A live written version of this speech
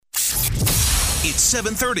It's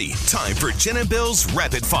 7:30. Time for Jen and Bill's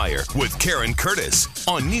Rapid Fire with Karen Curtis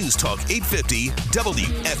on News Talk 850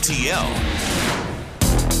 WFTL.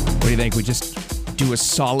 What do you think? We just do a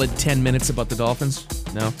solid 10 minutes about the Dolphins?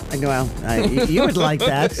 No? Well, you would like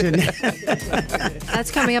that. That's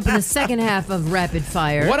coming up in the second half of Rapid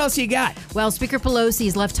Fire. What else you got? Well, Speaker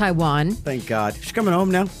Pelosi's left Taiwan. Thank God. She's coming home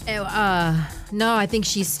now? No, I think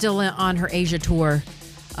she's still on her Asia tour.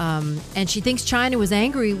 And she thinks China was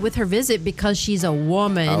angry with her visit because she's a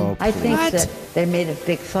woman. Oh, I think that they made a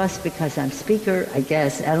big fuss because I'm speaker, I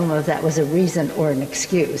guess. I don't know if that was a reason or an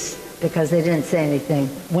excuse, because they didn't say anything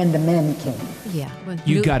when the men came. Yeah.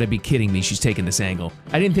 You got to be kidding me. She's taking this angle.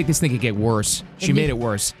 I didn't think this thing could get worse. She made it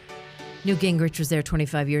worse. Newt Gingrich was there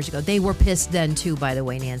 25 years ago. They were pissed then, too, by the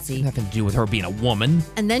way, Nancy. Nothing to do with her being a woman.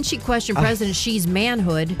 And then she questioned President Xi's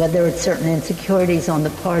manhood. But there were certain insecurities on the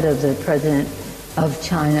part of the president of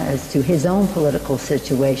China as to his own political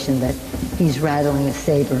situation, that he's rattling a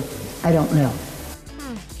saber. I don't know.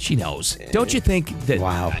 She knows. Don't you think that...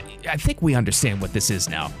 Wow. I think we understand what this is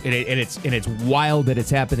now. And it's wild that it's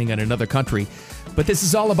happening in another country. But this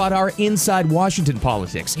is all about our inside Washington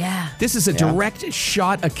politics. Yeah. This is a direct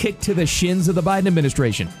shot, a kick to the shins of the Biden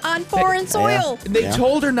administration. On foreign soil. They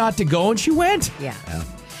told her not to go, and she went. Yeah.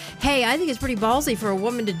 Hey, I think it's pretty ballsy for a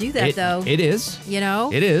woman to do that, though. It is. You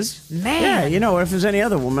know? It is. Man. Yeah, if it was any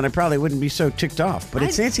other woman, I probably wouldn't be so ticked off. But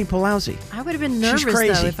it's Nancy Pelosi. I would have been nervous,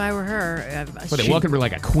 crazy. though, if I were her. But they welcomed her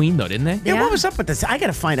like a queen, though, didn't they? Yeah, what was up with this? I got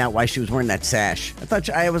to find out why she was wearing that sash.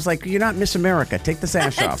 I was like, you're not Miss America. Take the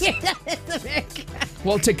sash off. You're not Miss America.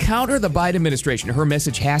 Well, to counter the Biden administration, her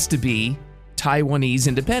message has to be Taiwanese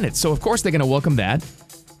independence. So, of course, they're going to welcome that.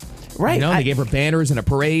 Right. They gave her banners and a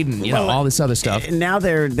parade and, all this other stuff. Now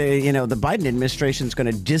the Biden administration's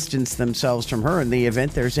going to distance themselves from her in the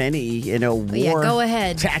event there's any, war go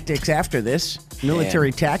ahead. tactics after this.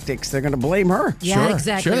 Military tactics, they're going to blame her. Yeah, Sure.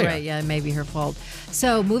 exactly Sure right. Yeah, it may be her fault.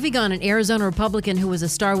 So, moving on, an Arizona Republican who was a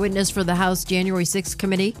star witness for the House January 6th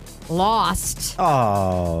committee lost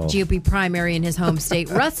GOP primary in his home state.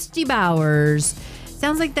 Rusty Bowers.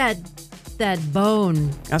 Sounds like that bone.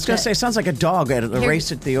 I was going to say, it sounds like a dog at a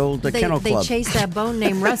race at the old kennel club. They chased that bone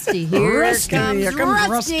named Rusty. Here comes Rusty.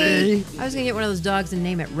 Rusty. I was going to get one of those dogs and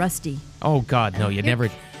name it Rusty. Oh, God, no, you'd never...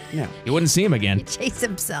 Yeah. You wouldn't see him again. Chase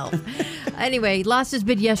himself. Anyway, he lost his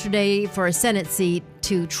bid yesterday for a Senate seat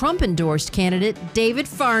to Trump-endorsed candidate David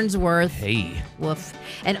Farnsworth. Hey. Woof.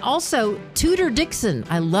 And also, Tudor Dixon,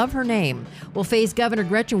 I love her name, will face Governor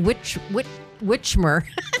Gretchen Whitmer.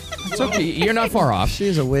 It's okay. You're not far off.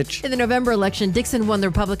 She's a witch. In the November election, Dixon won the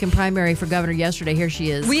Republican primary for governor yesterday. Here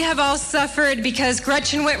she is. We have all suffered because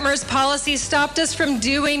Gretchen Whitmer's policies stopped us from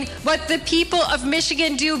doing what the people of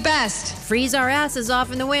Michigan do best. Freeze our asses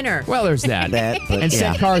off in the winter. Well, there's that. And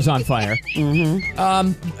set cars on fire.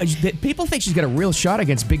 Mm-hmm. People think she's got a real shot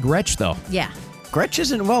against Big Gretch, though. Yeah. Gretch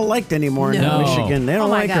isn't well liked anymore in No. Michigan. They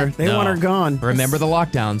don't like her. They want her gone. Remember the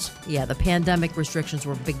lockdowns. Yeah, the pandemic restrictions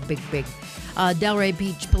were big. Delray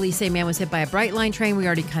Beach police say a man was hit by a Brightline train. We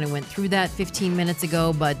already kind of went through that 15 minutes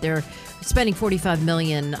ago, but they're spending $45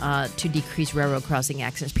 million to decrease railroad crossing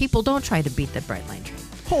accidents. People, don't try to beat the Brightline train.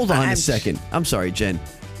 Hold on a second. I'm sorry, Jen.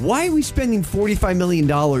 Why are we spending $45 million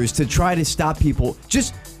to try to stop people?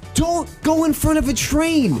 Just don't go in front of a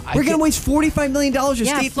train. We're going to waste $45 million of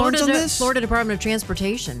state funds on this? Florida Department of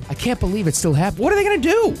Transportation. I can't believe it still happened. What are they going to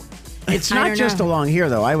do? It's not just along here,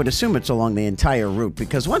 though. I would assume it's along the entire route,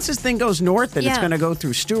 because once this thing goes north, then it's going to go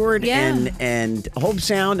through Stewart and Hope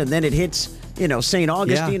Sound, and then it hits, St.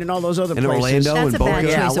 Augustine and all those other places. Orlando and Boca.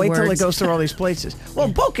 Yeah, wait till it goes through all these places.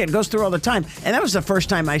 Well, Boca goes through all the time, and that was the first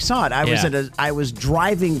time I saw it. I was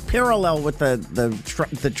driving parallel with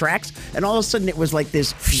the tracks, and all of a sudden it was like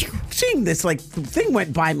this thing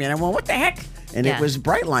went by me, and I went, "What the heck?" And it was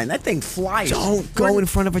Brightline. That thing flies. Don't go in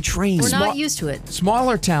front of a train. We're not used to it.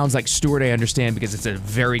 Smaller towns like Stewart, I understand, because it's a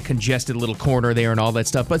very congested little corner there and all that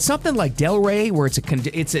stuff. But something like Delray, where it's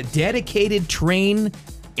a dedicated train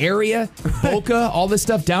area, Boca, all this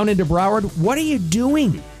stuff down into Broward. What are you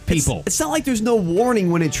doing, people? It's not like there's no warning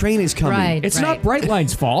when a train is coming. Right. It's not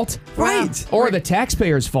Brightline's fault. Right. Or the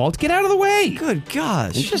taxpayer's fault. Get out of the way. Good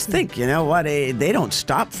gosh. And just think, you know what? They don't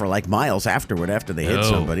stop for like miles afterward after they hit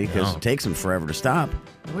somebody, because it takes them forever to stop.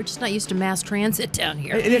 We're just not used to mass transit down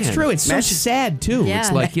here. It's true. It's so sad, too. Yeah.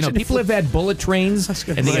 It's like, people have had bullet trains,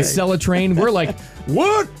 and they sell a train. We're like,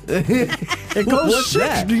 what? It goes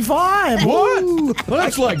 65. What?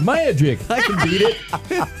 That's like magic. I can beat it.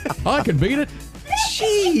 I can beat it.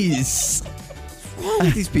 Jeez. What's wrong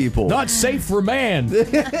with these people? Not safe for man.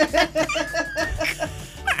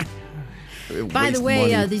 By the waste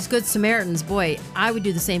way, money. these Good Samaritans, boy, I would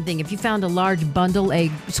do the same thing. If you found a large bundle, a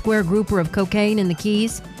square grouper of cocaine in the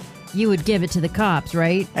Keys, you would give it to the cops,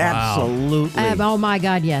 right? Absolutely. Oh my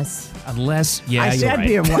God, yes. Unless, yeah, I you're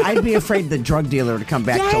said right. I'd be afraid the drug dealer to come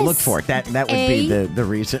back to Yes. look for it. That would be the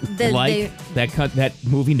reason. That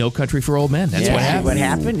movie, No Country for Old Men. That's Yeah, what happened. What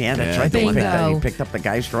happened? Yeah, that's right. Bingo. He picked up the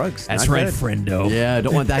guy's drugs. That's Not right, good. friendo. Yeah, I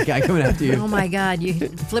don't want that guy coming after you. Oh my God, you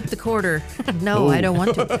flipped the quarter. No, I don't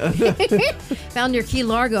want to. Found near Key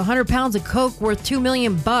Largo, 100 pounds of coke worth $2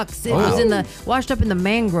 million. It was washed up in the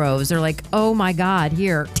mangroves. They're like, oh my God,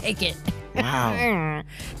 here, take it. Wow.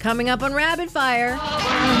 Coming up on Rapid Fire.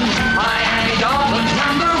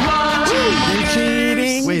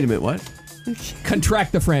 Cheating. Wait a minute, what?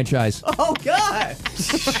 Contract the franchise. Oh, God.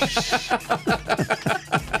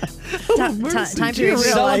 Time for your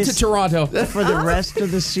Sell them realize- to Toronto. For the rest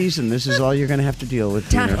of the season, this is all you're going to have to deal with,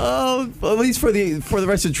 Tina. Oh, at least for the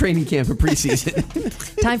rest of training camp and preseason.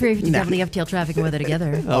 Time for your WFTL traffic and weather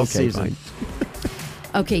together. Okay, season. fine.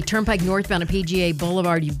 Okay, Turnpike northbound at PGA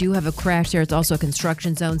Boulevard. You do have a crash there. It's also a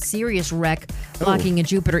construction zone. Serious wreck blocking a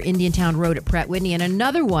Jupiter Indiantown Road at Pratt Whitney. And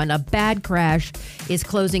another one, a bad crash, is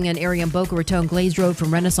closing an area in Boca Raton Glazed Road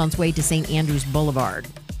from Renaissance Way to St. Andrews Boulevard.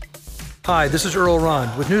 Hi, this is Earl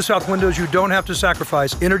Ron. With New South Windows, you don't have to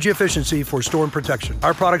sacrifice energy efficiency for storm protection.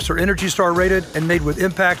 Our products are Energy Star rated and made with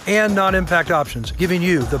impact and non-impact options, giving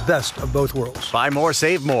you the best of both worlds. Buy more,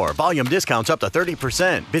 save more. Volume discounts up to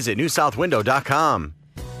 30%. Visit newsouthwindow.com.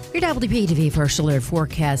 Your WPTV First Alert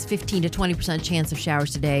forecast, 15 to 20% chance of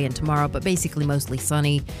showers today and tomorrow, but basically mostly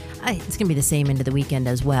sunny. It's going to be the same into the weekend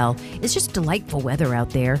as well. It's just delightful weather out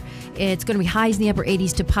there. It's going to be highs in the upper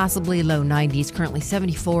 80s to possibly low 90s, currently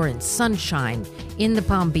 74 and sunshine in the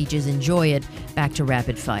Palm Beaches. Enjoy it. Back to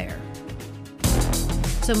Rapid Fire.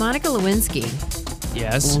 So Monica Lewinsky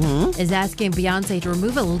Yes. is asking Beyonce to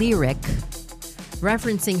remove a lyric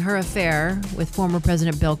referencing her affair with former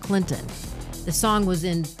President Bill Clinton. The song was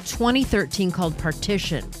in 2013 called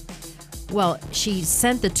Partition. Well, she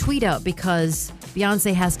sent the tweet out because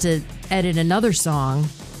Beyonce has to edit another song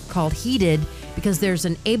called Heated because there's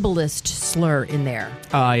an ableist slur in there.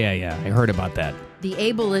 Oh, yeah. I heard about that. The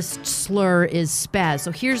ableist slur is spaz.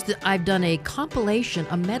 So I've done a compilation,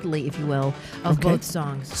 a medley, if you will, of both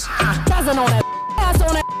songs.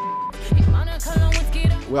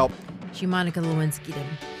 Well, She Monica Lewinsky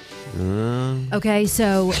did. Okay,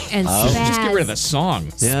 so, and spaz. Just get rid of the song.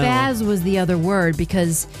 Spaz was the other word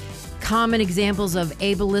because common examples of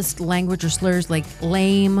ableist language or slurs like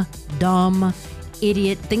lame, dumb,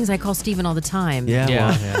 idiot, things I call Steven all the time.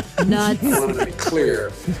 Yeah. Nuts, I want to be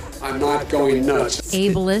clear. I'm not going nuts.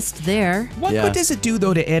 ableist there. What does it do,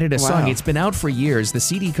 though, to edit a song? It's been out for years. The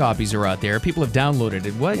CD copies are out there. People have downloaded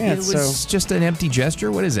it. What? Yeah, it was just an empty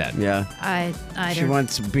gesture? What is that? yeah. I She don't.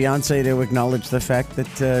 wants Beyonce to acknowledge the fact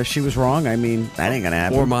that she was wrong. I mean, that ain't going to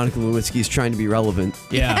happen. Or Monica Lewinsky's trying to be relevant.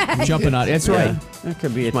 Yeah, jumping on. That's right. That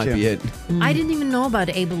could be it, Might too. be it. I didn't even know about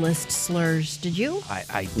ableist slurs. Did you?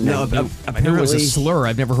 I No, knew it was a apparently- slur.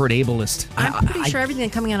 I've never heard ableist. I'm pretty sure everything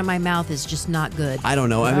coming out of my mouth is just not good. I don't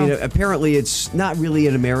know. I mean, apparently it's not really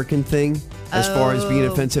an American thing as far as being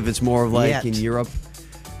offensive. It's more of like Yet. in Europe.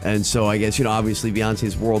 And so I guess, obviously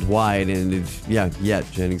Beyonce's worldwide. And yet,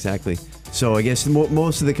 Jen, exactly. So I guess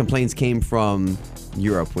most of the complaints came from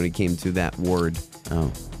Europe when it came to that word.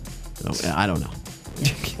 Oh. So, I don't know.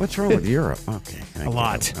 What's wrong with Europe? Okay. A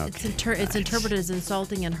lot. It's interpreted as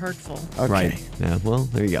insulting and hurtful. Okay. Right. Yeah, well,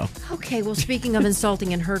 there you go. Okay, well, speaking of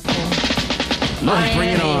insulting and hurtful, Bring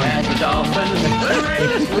it on.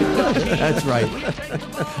 That's right.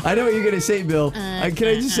 I know what you're going to say, Bill. Can I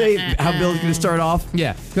just say how Bill's going to start off?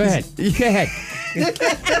 Yeah, go ahead. Go ahead.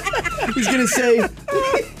 He's going to say...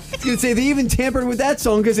 He's going to say they even tampered with that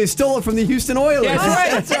song because they stole it from the Houston Oilers.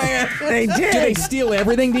 That's right. They did. Do they steal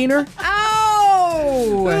everything, Diener?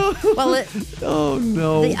 oh, well, Oh,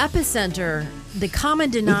 no. the epicenter, the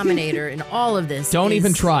common denominator in all of this. Don't is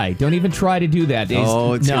even try. Don't even try to do that.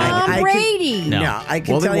 Oh, it's no. gonna- Tom I can- Brady. No, I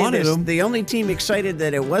can Well, they tell you wanted this. him. The only team excited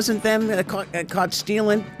that it wasn't them that caught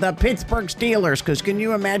stealing, the Pittsburgh Steelers, because can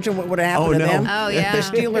you imagine what would have happened Oh, to no. them? Oh, yeah. The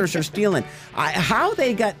Steelers are stealing. How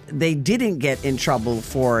they didn't get in trouble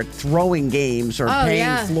for throwing games or Oh, paying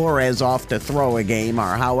yeah. Flores off to throw a game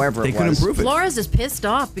or however They it couldn't was. prove it. Flores is pissed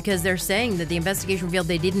off because they're saying that the investigation revealed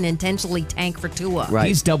they didn't intentionally tank for Tua. Right.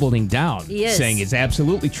 He's doubling down, He is. saying it's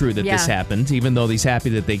absolutely true that this Yeah. happened, even though he's happy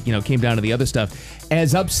that they came down to the other stuff.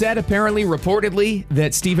 As upset, apparently, reportedly,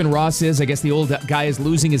 that Stephen Ross is, I guess the old guy is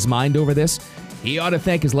losing his mind over this. He ought to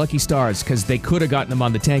thank his lucky stars because they could have gotten him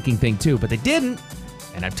on the tanking thing too, but they didn't.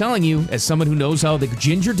 And I'm telling you, as someone who knows how the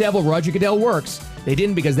Ginger Devil, Roger Goodell, works, they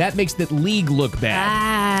didn't because that makes the league look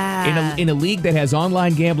bad. In a league that has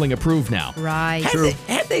online gambling approved now. Right.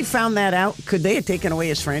 Had they found that out, could they have taken away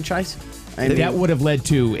his franchise? That would have led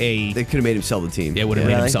to a... They could have made him sell the team. It would have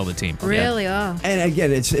made him sell the team. Really? Yeah. Oh. And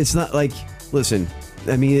again, it's not like, listen,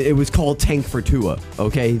 I mean, it was called Tank for Tua,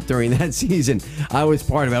 okay, during that season. I was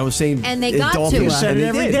part of it. I was saying... And they got Dolphins, Tua. You said it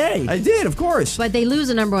every day. I did, of course. But they lose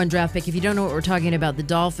a number one draft pick. If you don't know what we're talking about, the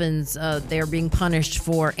Dolphins, they are being punished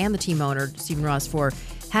for, and the team owner, Stephen Ross, for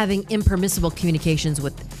having impermissible communications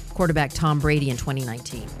with quarterback Tom Brady in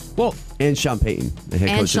 2019. Well, and Sean Payton, the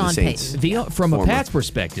head coach of the Saints. From a Pats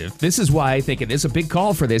perspective, this is why I think it is a big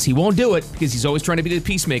call for this. He won't do it because he's always trying to be the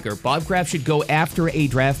peacemaker. Bob Kraft should go after a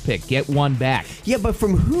draft pick, get one back. Yeah, but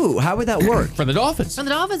from who? How would that work? From the Dolphins. From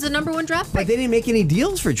the Dolphins, the number one draft pick. But they didn't make any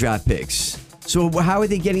deals for draft picks. So how are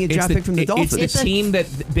they getting a draft pick from the Dolphins? It's the team that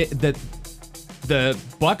the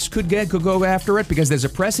Bucks could go after it because there's a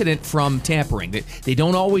precedent from tampering. They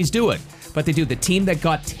don't always do it, but they do. The team that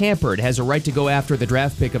got tampered has a right to go after the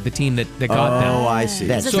draft pick of the team that got them. Oh, I see.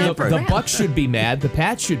 So the Bucks should be mad. The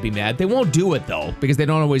Pats should be mad. They won't do it, though, because they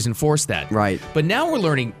don't always enforce that. Right. But now we're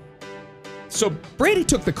learning. So Brady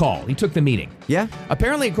took the call. He took the meeting. Yeah.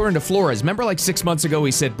 Apparently, according to Flores, remember like 6 months ago,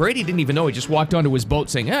 he said Brady didn't even know. He just walked onto his boat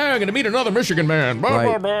saying, hey, I'm going to meet another Michigan man, blah,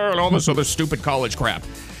 blah, blah, and all this other stupid college crap.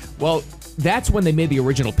 Well, that's when they made the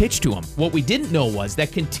original pitch to him. What we didn't know was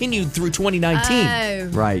that continued through 2019. Oh.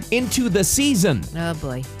 Right. Into the season. Oh,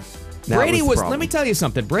 boy. Brady was let me tell you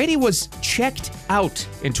something. Brady was checked out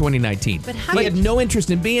in 2019. But how he had no interest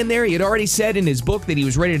in being there. He had already said in his book that he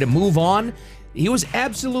was ready to move on. He was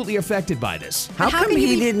absolutely affected by this. How come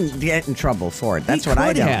he didn't get in trouble for it? That's what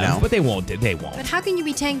I don't know. But they won't. They won't. But how can you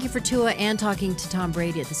be tanking for Tua and talking to Tom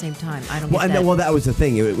Brady at the same time? I don't get that. Well, that was the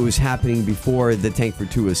thing. It was happening before the Tank for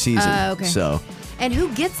Tua season. Okay. So. And who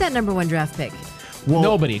gets that number one draft pick? Well,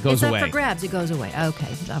 nobody. It goes it's away. up for grabs. It goes away.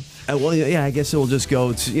 Okay. Well, yeah, I guess it'll just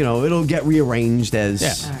go. It'll get rearranged as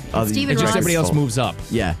Stephen just Ross. everybody else moves up.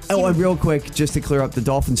 Yeah. Oh, and real quick, just to clear up, the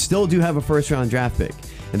Dolphins still do have a first-round draft pick,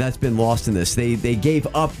 and that's been lost in this. They gave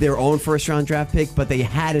up their own first-round draft pick, but they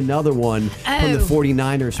had another one from the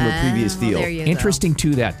 49ers from a previous deal. There you Interesting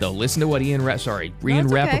to that, though. Listen to what Ian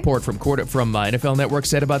Rappaport from NFL Network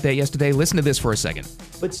said about that yesterday. Listen to this for a second.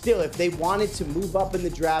 But still, if they wanted to move up in the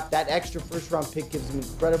draft, that extra first-round pick gives them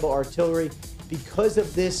incredible artillery. Because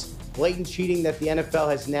of this blatant cheating that the NFL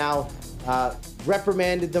has now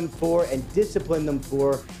reprimanded them for and disciplined them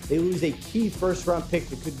for, they lose a key first-round pick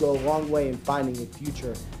that could go a long way in finding a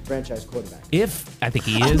future franchise quarterback. I think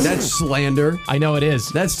he is. That's slander. I know it is.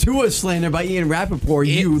 That's Tua's slander by Ian Rappaport,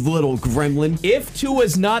 you little gremlin. If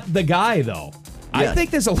Tua's not the guy, though, I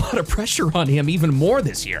think there's a lot of pressure on him even more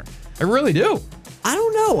this year. I really do. I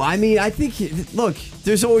don't know. I mean, I think, look,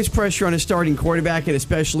 there's always pressure on a starting quarterback, and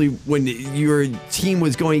especially when your team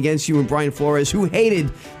was going against you and Brian Flores, who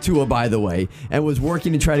hated Tua, by the way, and was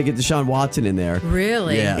working to try to get Deshaun Watson in there.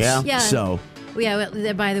 Really? Yes. Yeah. So. Yeah,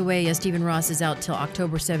 well, by the way, Stephen Ross is out till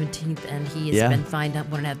October 17th, and he has been fined out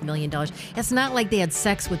 $1.5 million. It's not like they had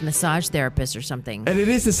sex with massage therapists or something. And it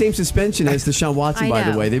is the same suspension as Deshaun Watson, by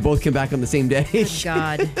the way. They both come back on the same day. Good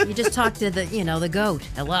God. You just talked to the GOAT.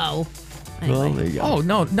 Hello. Anyway. Well, there you go. Oh,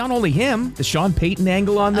 no, not only him. The Sean Payton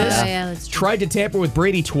angle on this. Oh, yeah, that's true. Tried to tamper with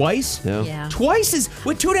Brady twice. Yeah. Twice is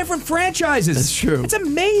with two different franchises. That's true. It's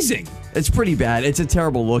amazing. It's pretty bad. It's a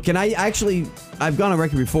terrible look. And I've gone on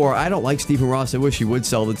record before. I don't like Stephen Ross. I wish he would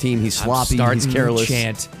sell the team. He's sloppy. He's careless.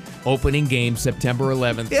 Chant. Opening game, September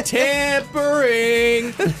 11th.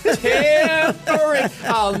 Tampering! Tampering!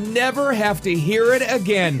 I'll never have to hear it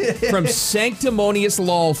again from sanctimonious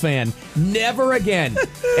LOL fan. Never again.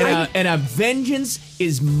 And vengeance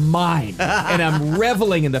is mine. And I'm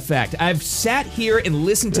reveling in the fact. I've sat here and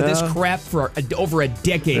listened to this crap for over a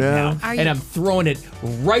decade now. And I'm throwing it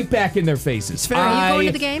right back in their faces. Are you going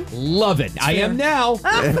to the game? Love it. I am now.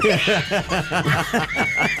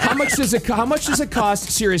 How much does it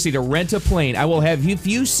cost, seriously, to rent a plane? I will have, if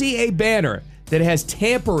you see a banner that has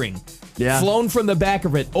tampering flown from the back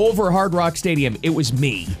of it over Hard Rock Stadium, it was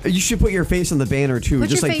me. You should put your face on the banner, too, Put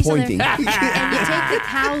just your like face pointing. and you take the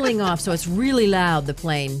cowling off so it's really loud, the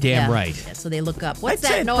plane. Damn right. Yeah, so they look up. What's I'd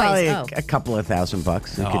say that noise? probably Oh. a couple of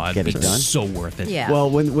 $1,000 to Oh, get it it'd be done. so worth it. Yeah. Well,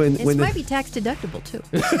 when This might be tax deductible, too.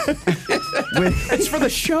 It's for the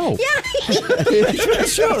show. It's for the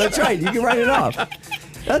show. That's right. You can write it off.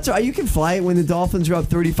 That's right. You can fly it when the Dolphins are up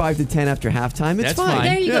 35-10 after halftime. It's That's fine.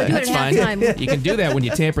 There you go. Do it That's at fine. halftime. You can do that when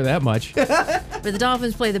you tamper that much. But the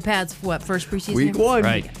Dolphins play the Pats, first preseason? Week 1.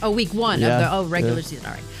 Right. Oh, week 1 Yeah. of the regular season.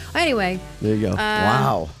 All right. Anyway. There you go.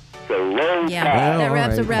 Wow. Yeah, that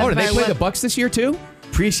wraps all up right. Rapid Oh, did they Fire play Web. the Bucks this year, too?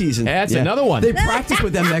 Preseason. That's another one. They practice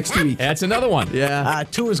with them next week. That's another one. Yeah.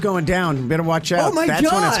 Tua's going down. Better watch out. Oh, my That's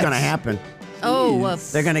when it's gosh. going to happen. Oh,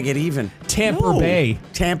 They're going to get even. Tampa Bay.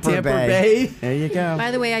 Tampa Bay. There you go.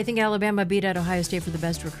 by the way, I think Alabama beat out Ohio State for the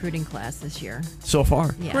best recruiting class this year. So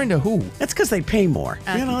far. Yeah. Brenda, who? That's because they pay more.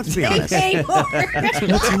 Let's be honest. Hey, more.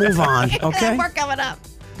 Let's move on, okay? More coming up.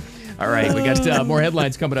 All right, we got more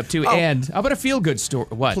headlines coming up, too. Oh. And how about a feel-good story?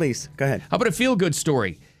 What? Please, go ahead. How about a feel-good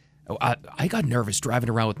story? Oh, I got nervous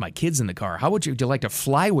driving around with my kids in the car. How would you like to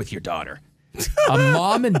fly with your daughter? A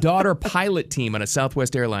mom and daughter pilot team on a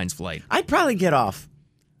Southwest Airlines flight. I'd probably get off.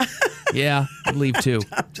 Yeah, I'd leave too.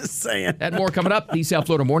 I'm just saying. And more coming up. The South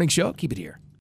Florida Morning Show. Keep it here.